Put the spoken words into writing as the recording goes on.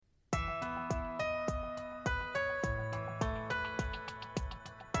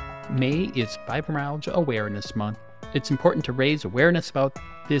May is Fibromyalgia Awareness Month. It's important to raise awareness about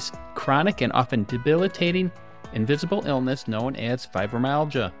this chronic and often debilitating invisible illness known as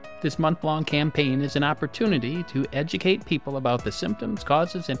fibromyalgia. This month-long campaign is an opportunity to educate people about the symptoms,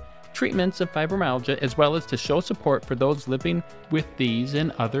 causes, and treatments of fibromyalgia, as well as to show support for those living with these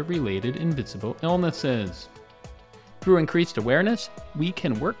and other related invisible illnesses. Through increased awareness, we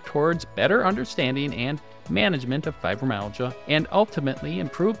can work towards better understanding and management of fibromyalgia and ultimately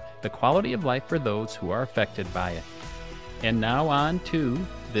improve the quality of life for those who are affected by it. And now on to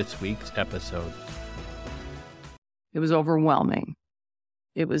this week's episode. It was overwhelming.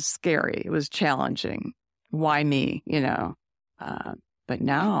 It was scary. It was challenging. Why me, But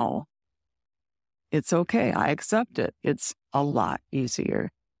now it's okay. I accept it. It's a lot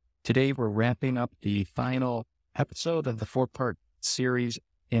easier. Today, we're wrapping up the final episode of the 4-part series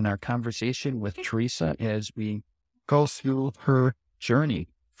in our conversation with Teresa as we go through her journey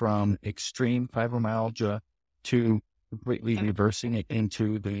from extreme fibromyalgia to completely reversing it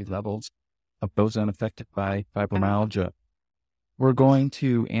into the levels of those unaffected by fibromyalgia. We're going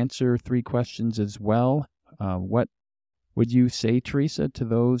to answer 3 questions as well. What would you say, Teresa, to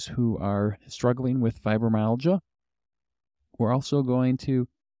those who are struggling with fibromyalgia? We're also going to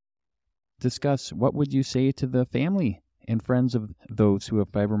discuss what would you say to the family and friends of those who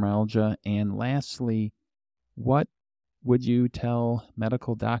have fibromyalgia. And lastly, what would you tell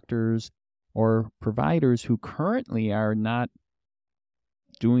medical doctors or providers who currently are not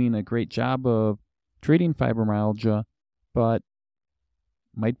doing a great job of treating fibromyalgia, but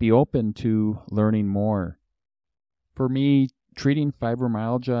might be open to learning more? For me, treating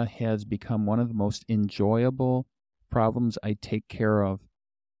fibromyalgia has become one of the most enjoyable problems I take care of.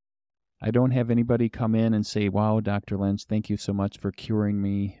 I don't have anybody come in and say, "Wow, Dr. Lenz, thank you so much for curing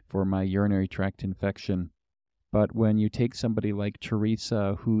me for my urinary tract infection." But when you take somebody like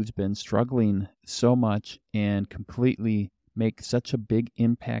Teresa, who's been struggling so much and completely make such a big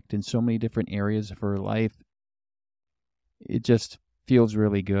impact in so many different areas of her life, it just feels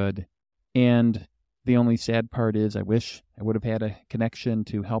really good. And the only sad part is I wish I would have had a connection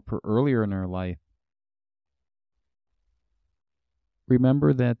to help her earlier in her life.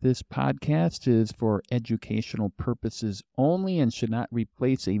 Remember that this podcast is for educational purposes only and should not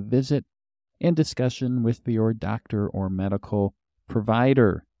replace a visit and discussion with your doctor or medical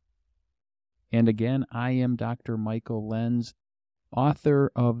provider. And again, I am Dr. Michael Lenz, author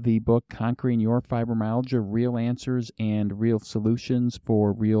of the book Conquering Your Fibromyalgia, Real Answers and Real Solutions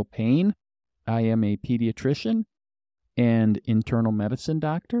for Real Pain. I am a pediatrician and internal medicine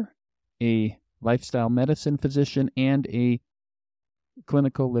doctor, a lifestyle medicine physician, and a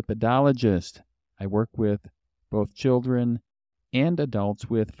clinical lipidologist. I work with both children and adults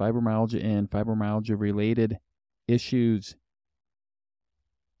with fibromyalgia and fibromyalgia-related issues.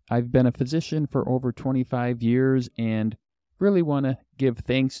 I've been a physician for over 25 years and really want to give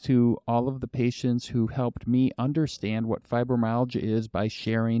thanks to all of the patients who helped me understand what fibromyalgia is by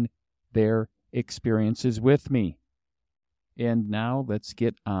sharing their experiences with me. And now let's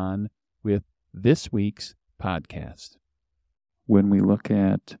get on with this week's podcast. When we look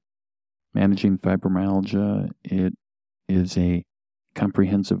at managing fibromyalgia, it is a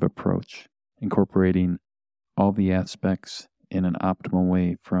comprehensive approach, incorporating all the aspects in an optimal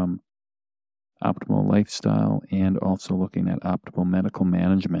way, from optimal lifestyle and also looking at optimal medical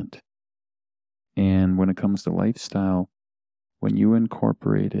management. And when it comes to lifestyle, when you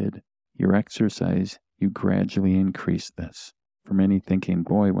incorporated your exercise, you gradually increase this. For many thinking,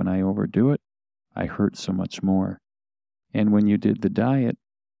 boy, when I overdo it, I hurt so much more. And when you did the diet,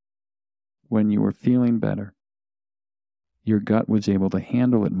 when you were feeling better, your gut was able to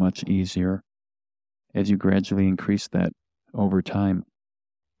handle it much easier as you gradually increase that over time.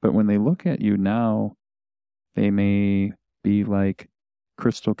 But when they look at you now, they may be like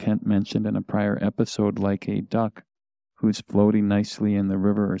Crystal Kent mentioned in a prior episode, like a duck who's floating nicely in the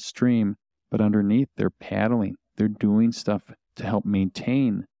river or stream, but underneath they're paddling. They're doing stuff to help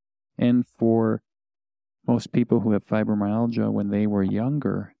maintain. And for most people who have fibromyalgia, when they were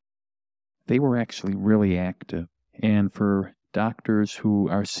younger, they were actually really active. And for doctors who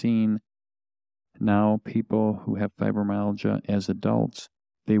are seeing now people who have fibromyalgia as adults,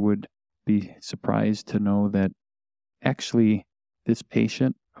 they would be surprised to know that actually this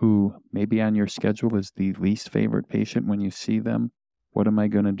patient, who maybe on your schedule is the least favorite patient when you see them, what am I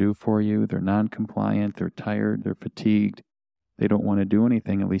going to do for you? They're non-compliant, they're tired, they're fatigued, they don't want to do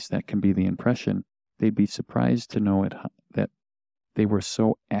anything, at least that can be the impression. They'd be surprised to know that they were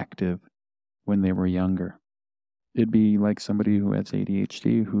so active when they were younger. It'd be like somebody who has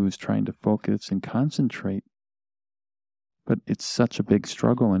ADHD who's trying to focus and concentrate, but it's such a big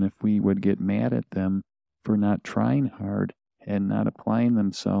struggle. And if we would get mad at them for not trying hard and not applying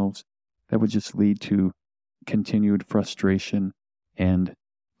themselves, that would just lead to continued frustration and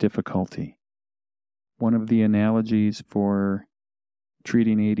difficulty. One of the analogies for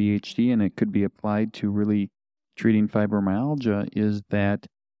treating ADHD, and it could be applied to really treating fibromyalgia, is that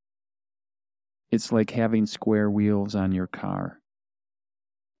it's like having square wheels on your car.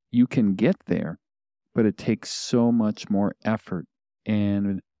 You can get there, but it takes so much more effort.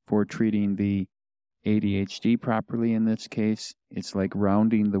 And for treating the ADHD properly in this case, it's like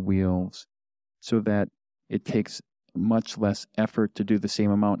rounding the wheels so that it takes much less effort to do the same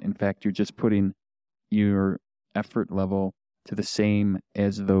amount. In fact, you're just putting your effort level to the same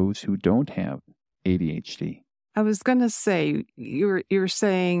as those who don't have ADHD. I was going to say, you're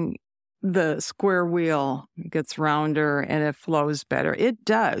saying the square wheel gets rounder and it flows better. It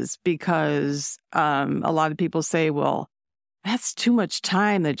does, because a lot of people say, well, that's too much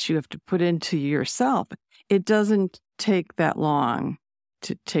time that you have to put into yourself. It doesn't take that long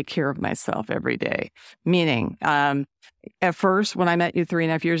to take care of myself every day. Meaning, at first, when I met you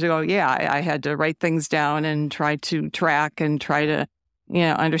 3.5 years ago, I had to write things down and try to track and try to,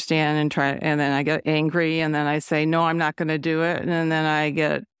 understand and then I get angry and then I say, no, I'm not going to do it. And then I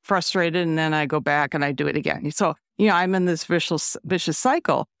get frustrated and then I go back and I do it again. So, I'm in this vicious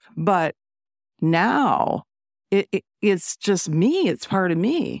cycle. But now it's just me. It's part of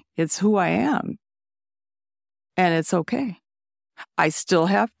me. It's who I am. And it's okay. I still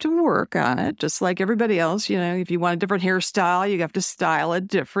have to work on it, just like everybody else. If you want a different hairstyle, you have to style it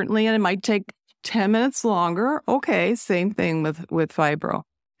differently, and it might take 10 minutes longer. Okay, same thing with fibro.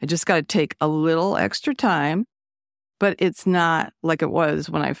 I just got to take a little extra time, but it's not like it was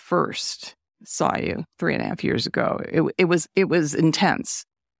when I first saw you 3.5 years ago. It was intense.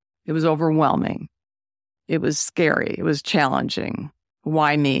 It was overwhelming. It was scary. It was challenging.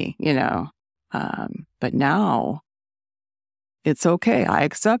 Why me? But now it's okay. I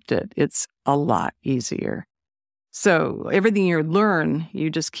accept it. It's a lot easier. So everything you learn, you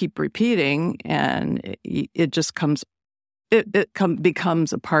just keep repeating, and it just becomes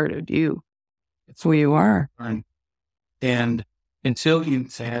a part of you. It's who you are. And until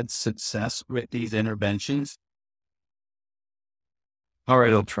you've had success with these interventions, all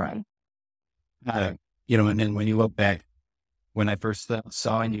right, I'll try. And then when you look back, when I first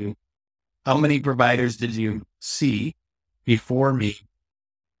saw you, how many providers did you see before me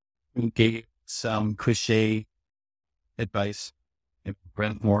who gave some cliche advice?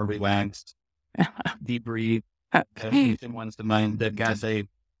 Breath more relaxed, deep breathe. Meditation ones to mind that guys say,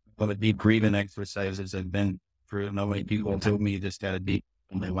 well, the deep breathing exercises have been for no many people told me you just got to deep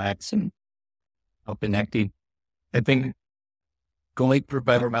and relax and help connecting. I think going through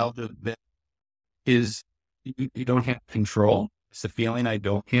fibromyalgia is you don't have control. It's the feeling I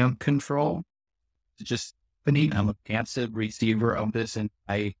don't have control. It's just I'm a passive receiver of this, and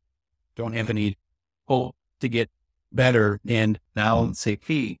I don't have any hope to get better. And now let's say,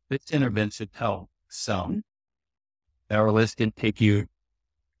 hey, this intervention help some. Our list didn't take you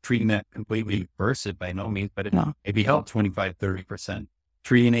treating that completely reverse it by no means, but it maybe helped 25, 30%.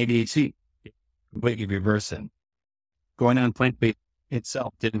 Treating ADHD, completely reverse it. Going on plant-based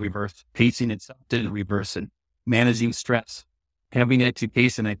itself didn't reverse it. Pacing itself didn't reverse it. Managing stress, having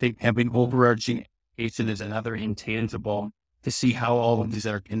education. I think having overarching education is another intangible to see how all of these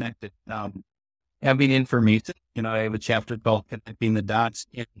are connected. Having information, I have a chapter called Connecting the Dots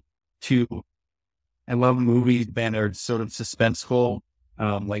into, I love movies that are sort of suspenseful,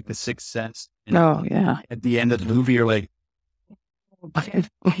 like The Sixth Sense. At the end of the movie, you're like,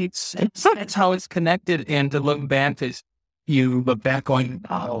 that's how it's connected. And to look back is you look back going,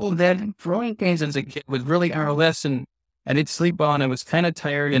 that growing pains as a kid was really RLS, and I didn't sleep well, and I was kind of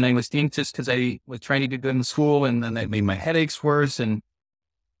tired, and I was anxious because I was trying to do good in school, and then that made my headaches worse. And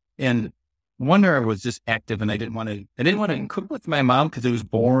wonder I was just active, and I didn't want to cook with my mom because it was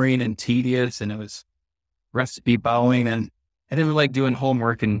boring and tedious, and it was recipe following, and I didn't like doing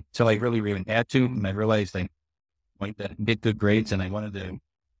homework until I really had to. And I realized I wanted to get good grades, and I wanted to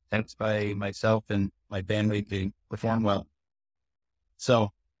satisfy myself and my family to perform well.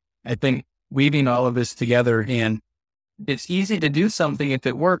 So I think weaving all of this together, and it's easy to do something if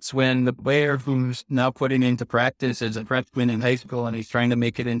it works when the player who's now putting into practice as a freshman in high school and he's trying to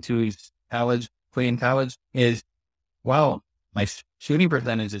make it into his college, playing college, is, wow, my shooting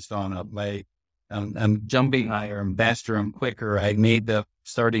percentage is gone up. I'm jumping higher, I'm faster, I'm quicker. I made the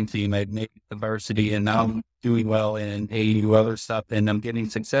starting team, I made the varsity, and now I'm doing well in AU other stuff, and I'm getting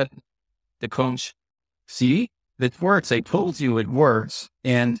success. The coach, see, it works. I told you it works.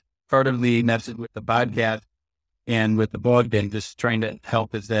 And part of the message with the podcast And with the book and just trying to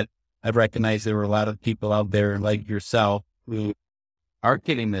help is that I've recognized there were a lot of people out there like yourself who are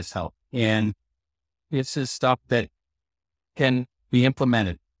getting this help. And it's just stuff that can be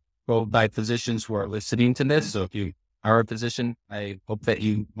implemented both by physicians who are listening to this. So if you are a physician, I hope that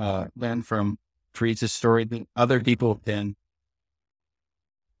you learn from Teresa's story that other people can,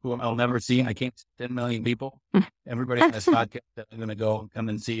 who I'll never see. I can't see 10 million people. Everybody on this podcast that I'm going to go and come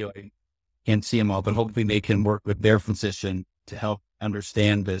and see you. I can't see them all, but hopefully they can work with their physician to help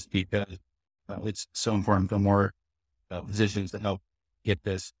understand this, because it's so important for more physicians to help get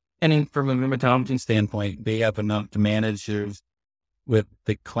this. And from a rheumatology standpoint, they have enough to manage with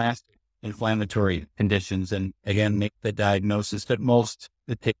the classic inflammatory conditions and, again, make the diagnosis that most,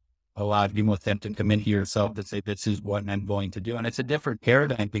 it takes a lot of people have to come into yourself to say, this is what I'm going to do. And it's a different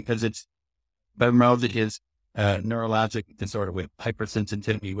paradigm because fibromyalgia is a neurologic disorder with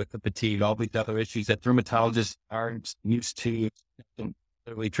hypersensitivity, with the fatigue, all these other issues that rheumatologists aren't used to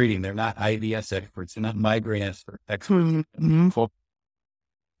really treating. They're not IBS experts. They're not migraine experts.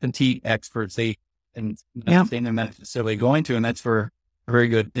 Fatigue experts. They're not necessarily going to, and that's for a very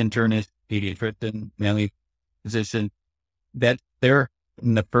good internist, pediatrician, family physician, that they're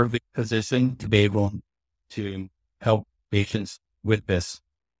in the perfect position to be able to help patients with this.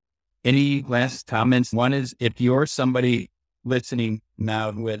 Any last comments? One is, if you're somebody listening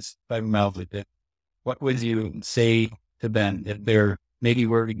now who has fibromyalgia, what would you say to them if they're maybe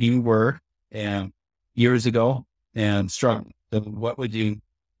where you were years ago and struggling? So what would you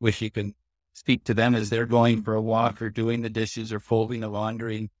wish you could speak to them as they're going for a walk or doing the dishes or folding the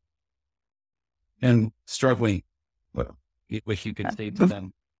laundry and struggling? What you wish you could say to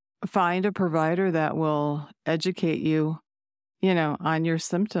them? Find a provider that will educate you, on your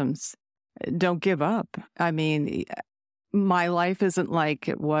symptoms. Don't give up. I mean, my life isn't like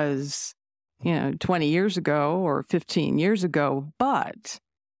it was, 20 years ago or 15 years ago, but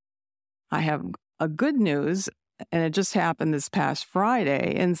I have a good news, and it just happened this past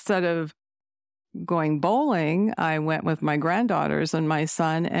Friday. Instead of going bowling, I went with my granddaughters and my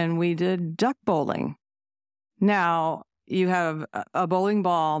son, and we did duck bowling. Now, you have a bowling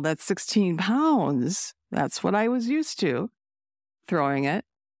ball that's 16 pounds. That's what I was used to throwing it.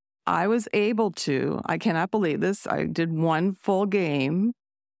 I was able to, I cannot believe this, I did one full game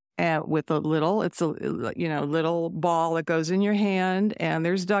with it's a little ball that goes in your hand, and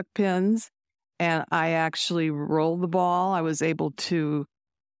there's duck pins, and I actually rolled the ball. I was able to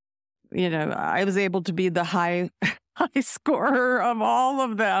be the high scorer of all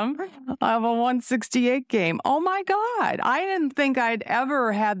of them of a 168 game. Oh my God. I didn't think I'd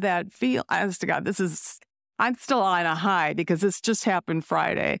ever had that feel. Honest to God, I'm still on a high because this just happened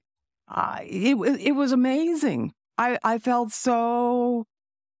Friday. It was amazing. I felt so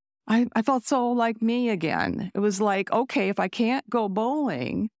like me again. It was like, okay, if I can't go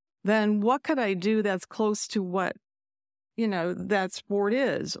bowling, then what could I do that's close to what, that sport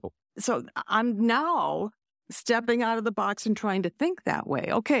is? So I'm now stepping out of the box and trying to think that way.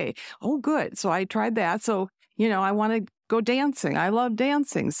 Okay. Oh, good. So I tried that. So, I want to go dancing. I love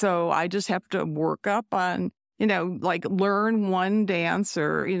dancing. So I just have to work up on, learn one dance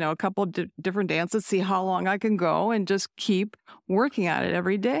or, a couple of different dances, see how long I can go and just keep working at it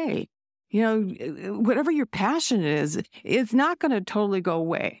every day. Whatever your passion is, it's not going to totally go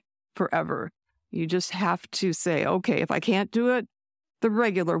away forever. You just have to say, okay, if I can't do it the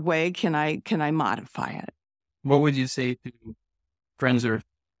regular way, can I modify it? What would you say to friends or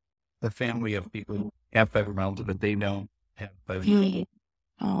the family of people who have fibromyalgia but they don't have fibromyalgia?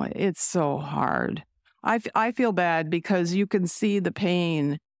 Oh, it's so hard. I feel bad because you can see the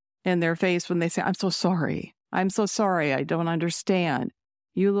pain in their face when they say, I'm so sorry. I'm so sorry. I don't understand.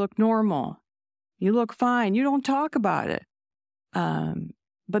 You look normal. You look fine. You don't talk about it.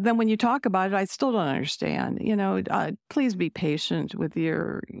 But then when you talk about it, I still don't understand. Please be patient with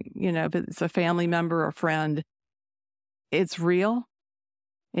your, if it's a family member or friend. It's real.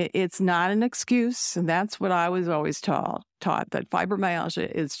 It's not an excuse. And that's what I was always taught, that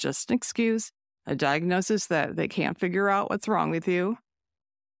fibromyalgia is just an excuse, a diagnosis that they can't figure out what's wrong with you.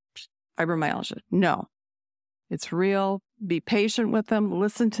 Fibromyalgia. No, it's real. Be patient with them.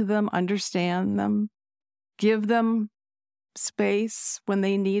 Listen to them. Understand them. Give them space when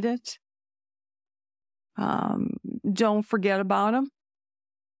they need it. Don't forget about them.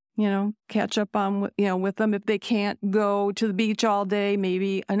 Catch up on, with them. If they can't go to the beach all day,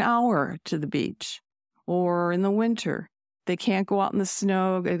 maybe an hour to the beach. Or in the winter, they can't go out in the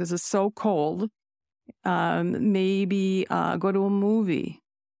snow because it's so cold. Maybe go to a movie.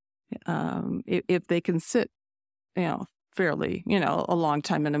 If they can sit, fairly, a long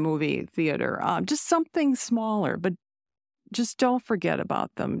time in a movie theater. Just something smaller, but just don't forget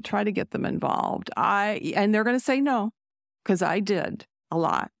about them. Try to get them involved. And they're going to say no, because I did a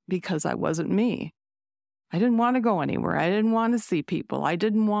lot because I wasn't me. I didn't want to go anywhere. I didn't want to see people. I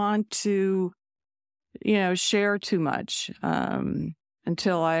didn't want to, share too much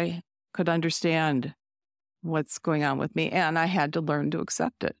until I could understand what's going on with me. And I had to learn to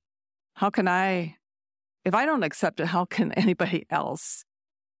accept it. If I don't accept it, how can anybody else?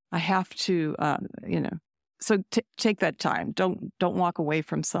 I have to, so take that time. Don't walk away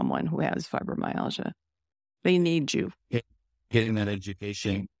from someone who has fibromyalgia. They need you. Getting that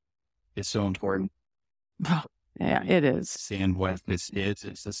education is so important. Yeah, it is. Understand what this is.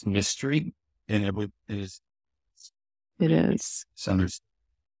 It's this mystery, and it is. It is. It's understood.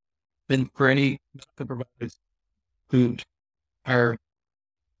 Been for any medical providers who are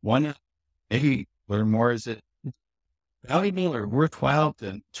want to maybe learn more, is it valuable or worthwhile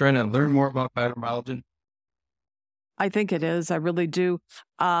to trying to learn more about fibromyalgia? I think it is. I really do.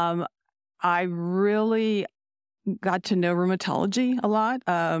 I really got to know rheumatology a lot.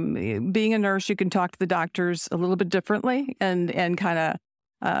 Being a nurse, you can talk to the doctors a little bit differently and kind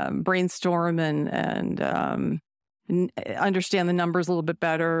of brainstorm and understand the numbers a little bit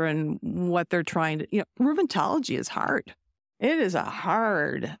better and what they're trying to. Rheumatology is hard. It is a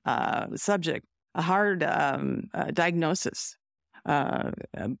hard subject, a hard diagnosis.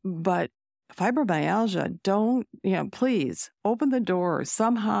 But fibromyalgia, please open the door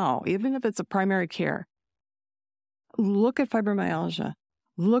somehow, even if it's a primary care. Look at fibromyalgia.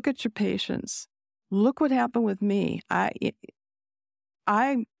 Look at your patients. Look what happened with me. I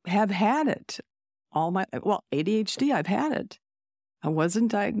have had it ADHD, I've had it. I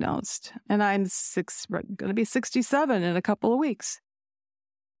wasn't diagnosed, and I'm going to be 67 in a couple of weeks.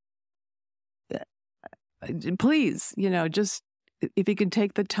 Please, just if you can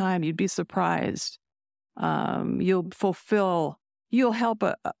take the time, you'd be surprised. You'll help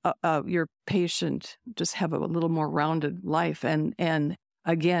your patient just have a little more rounded life, and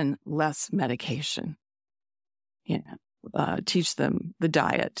again, less medication. Teach them the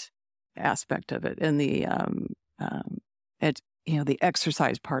diet aspect of it and the the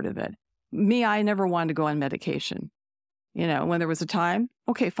exercise part of it. Me, I never wanted to go on medication. When there was a time,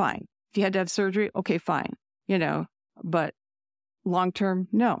 okay, fine. If you had to have surgery, okay, fine. But long term,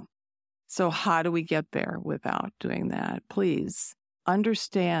 no. So how do we get there without doing that? Please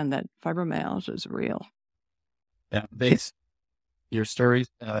understand that fibromyalgia is real. Yeah, your stories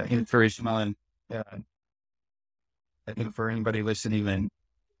inspirational, and I think for anybody listening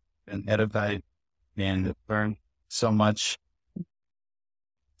and edified and learn so much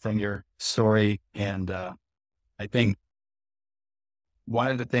from your story. And I think one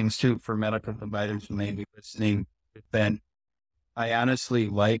of the things too for medical providers who may be listening, that I honestly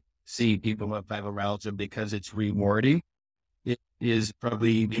see people with fibromyalgia because it's rewarding. It is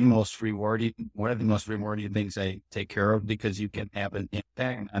probably one of the most rewarding things I take care of, because you can have an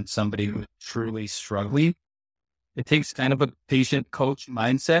impact on somebody who's truly struggling. It takes kind of a patient coach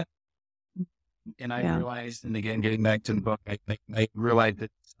mindset. And I realized, and again, getting back to the book, I realized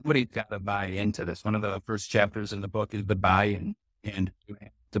that somebody's got to buy into this. One of the first chapters in the book is the buy-in, and you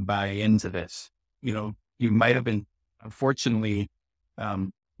have to buy into this. You might have been, unfortunately,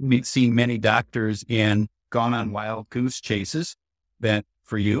 we've seen many doctors and gone on wild goose chases that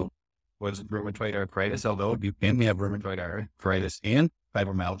for you was rheumatoid arthritis, although you can have rheumatoid arthritis and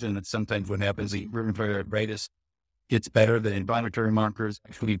fibromyalgia. And that's sometimes what happens. The rheumatoid arthritis gets better. The inflammatory markers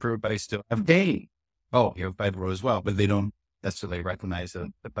actually improve, but I still have you have fibro as well, but they don't necessarily recognize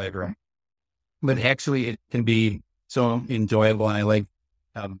the fibro. But actually it can be so enjoyable. And I like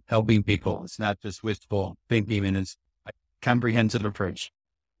helping people. It's not just wistful thinking, and it's a comprehensive approach,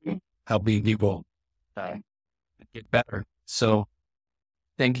 helping people get better. So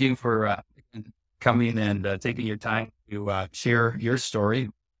thank you for coming and taking your time to share your story.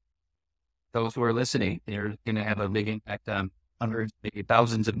 Those who are listening, they're going to have a big impact on hundreds, maybe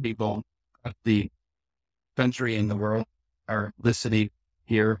thousands of people across the country and the world are listening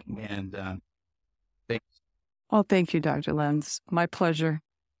here. And thanks. Oh, thank you, Dr. Lenz. My pleasure.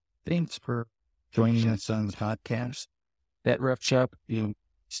 Thanks for joining us on the podcast. That wraps up the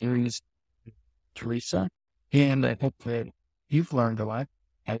series, Teresa. And I hope that you've learned a lot.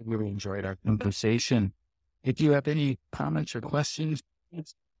 I really enjoyed our conversation. If you have any comments or questions,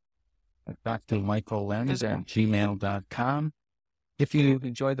 Dr. Michael Lenz at gmail.com. If you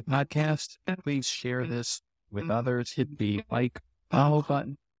enjoy the podcast, please share this with others. Hit the follow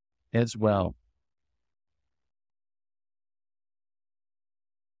button as well.